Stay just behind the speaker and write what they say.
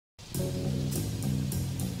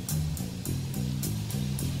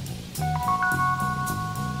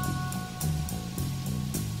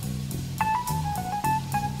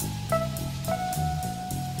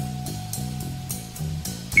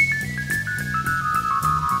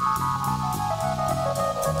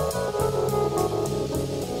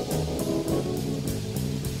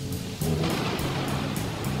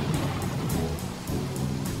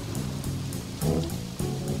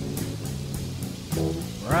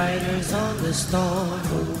Riders on the storm,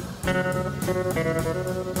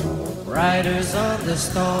 riders on the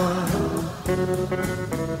storm.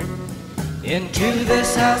 Into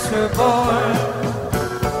this house we're born,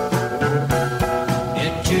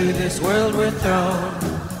 into this world we're thrown.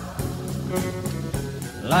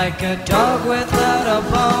 Like a dog without a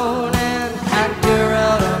bone, an actor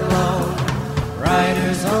out on loan.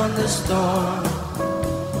 Riders on the storm.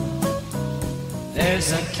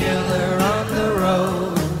 There's a killer on the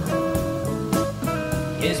road.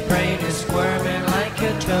 His brain is squirming like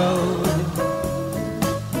a toad.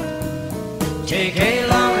 Take a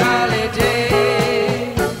long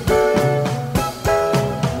holiday.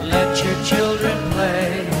 Let your children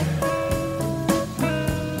play.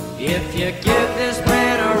 If you give this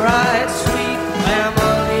man a ride, sweet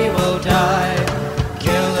family will die.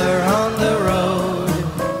 Killer on the road.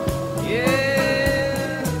 Yeah.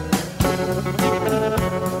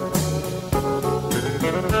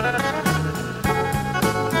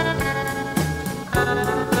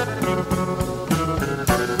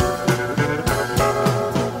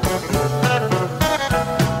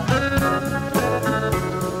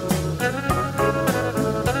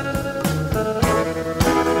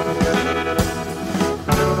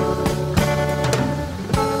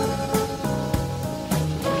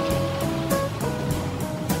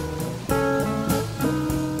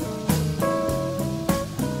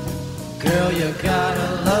 Girl, you gotta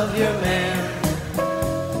love your man.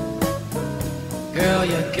 Girl,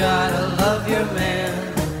 you gotta love your man.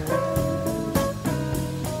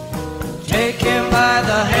 Take him by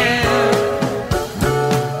the hand.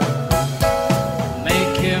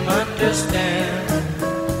 Make him understand.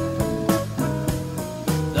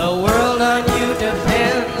 The world on you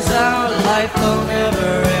depends. Our life will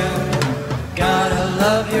never end. Gotta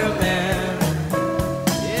love your man.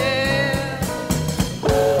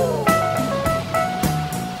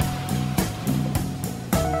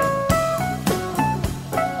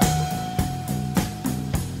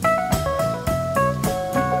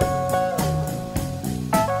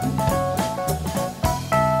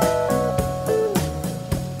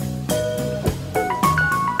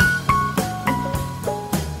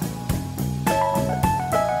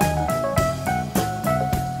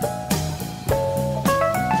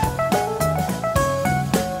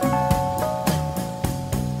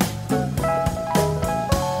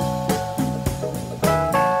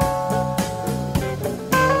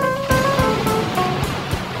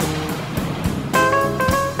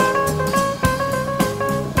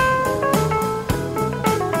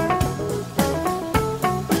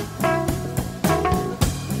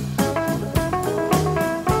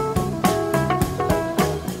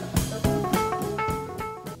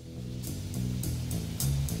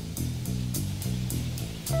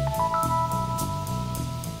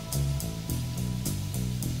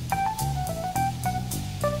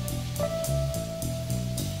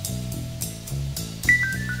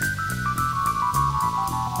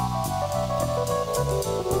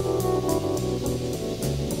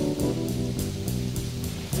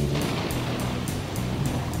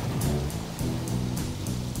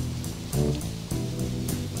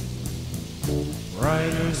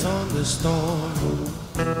 Riders on the storm,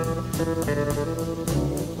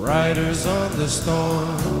 riders on the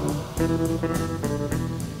storm.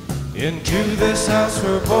 Into this house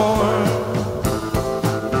we're born,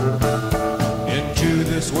 into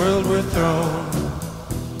this world we're thrown.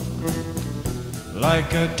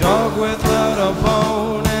 Like a dog without a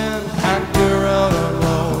bone, an actor out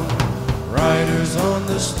alone. Riders on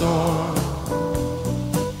the storm.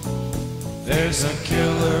 There's a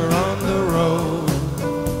killer on the road.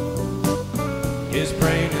 His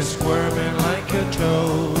brain is squirming like a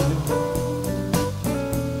toad.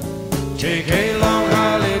 Take a long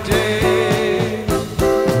holiday.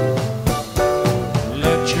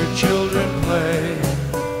 Let your children play.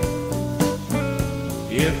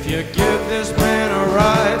 If you give this man a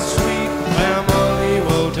ride, sweet family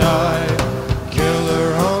will die.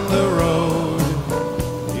 Killer on the road.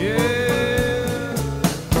 Yeah.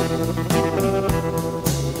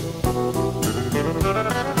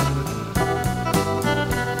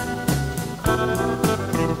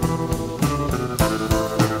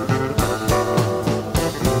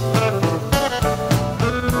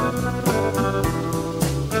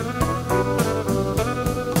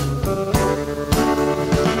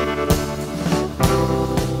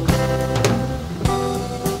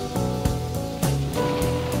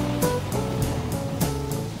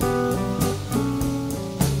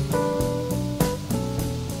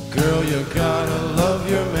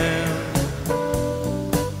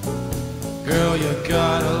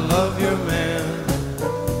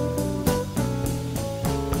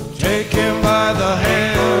 Take him by the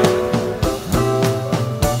hand,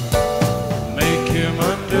 make him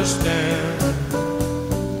understand.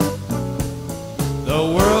 The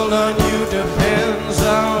world on you depends,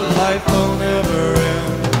 our life will never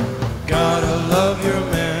end. Gotta love your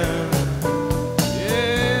man,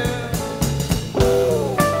 yeah.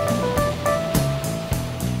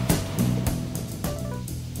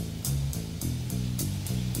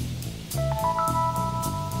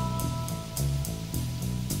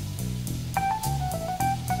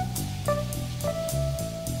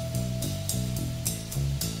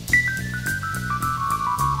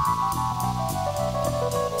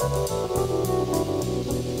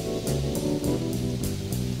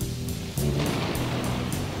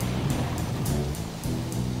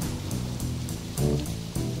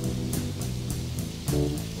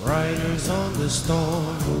 Riders on the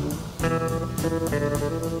storm,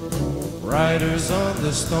 riders on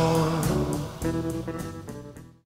the storm.